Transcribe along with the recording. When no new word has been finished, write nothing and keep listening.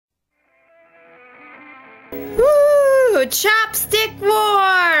Chopstick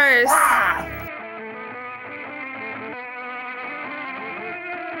Wars!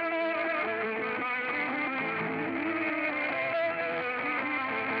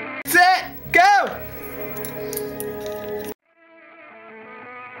 Set, go!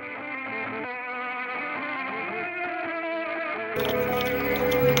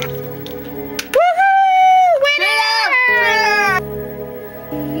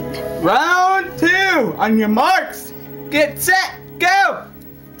 Round 2, on your marks, get set, go!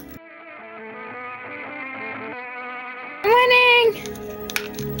 Winning!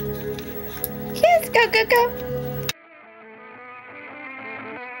 Yes, go, go, go!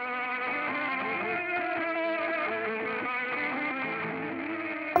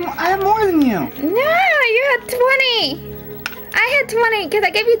 I have more than you. No, you had 20. I had 20 because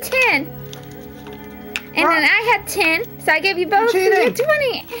I gave you 10. And then I had 10, so I gave you both 20.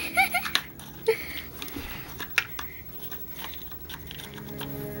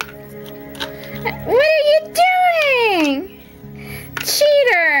 What are you doing?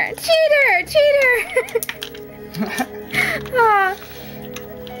 Cheater! Cheater! Cheater! Oh.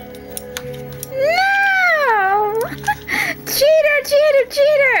 No! Cheater! Cheater!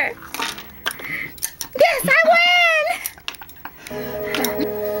 Cheater! Yes, I win!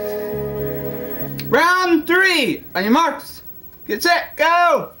 Round 3, on your marks, get set,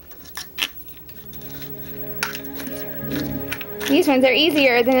 go! These ones are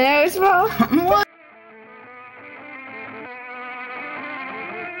easier than those. Well. What?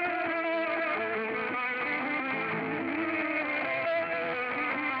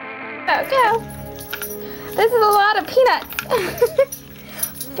 Go. This is a lot of peanuts.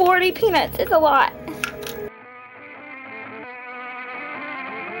 40 peanuts is a lot.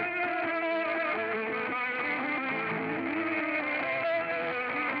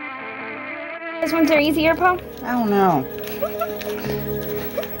 These ones are easier, Paul? I don't know.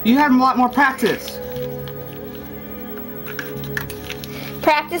 You have a lot more practice.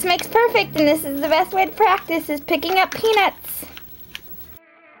 Practice makes perfect, and this is the best way to practice, is picking up peanuts.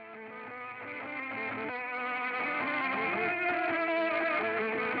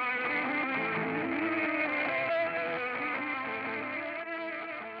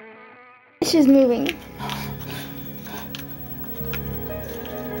 She's moving.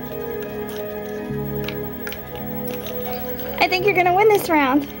 I think you're gonna win this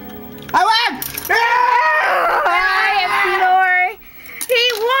round. I win! Oh, I am more. He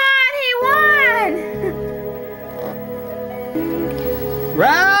won!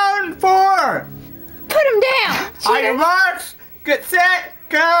 Round 4! Put him down! On your marks, get set,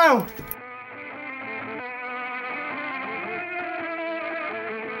 go!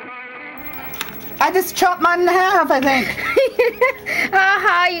 I just chopped mine in half, I think.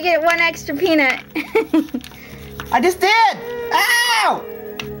 Aha, you get 1 extra peanut. I just did! Ow!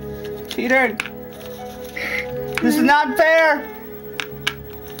 Cheater. This is not fair.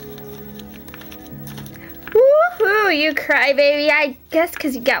 Woohoo, you crybaby. I guess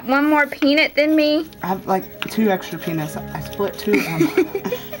because you got 1 more peanut than me. I have like 2 extra peanuts. I split 2 of them.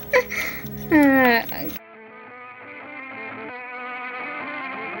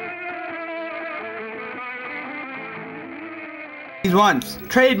 These ones.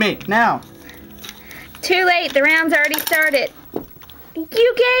 Trade me, now. Too late, the round's already started.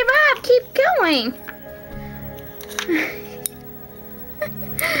 You gave up, keep going.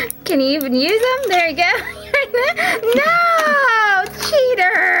 Can you even use them? There you go. No,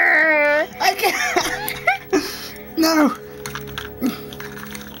 cheater. I can't. No.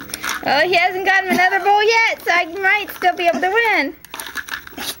 Oh, he hasn't gotten another bowl yet, so I might still be able to win.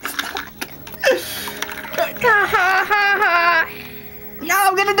 Ha ha ha ha. No,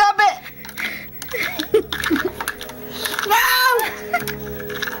 I'm gonna dump it. No.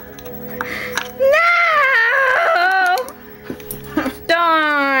 No.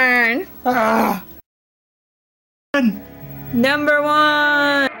 Darn. Ah. Number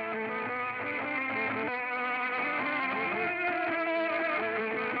 1.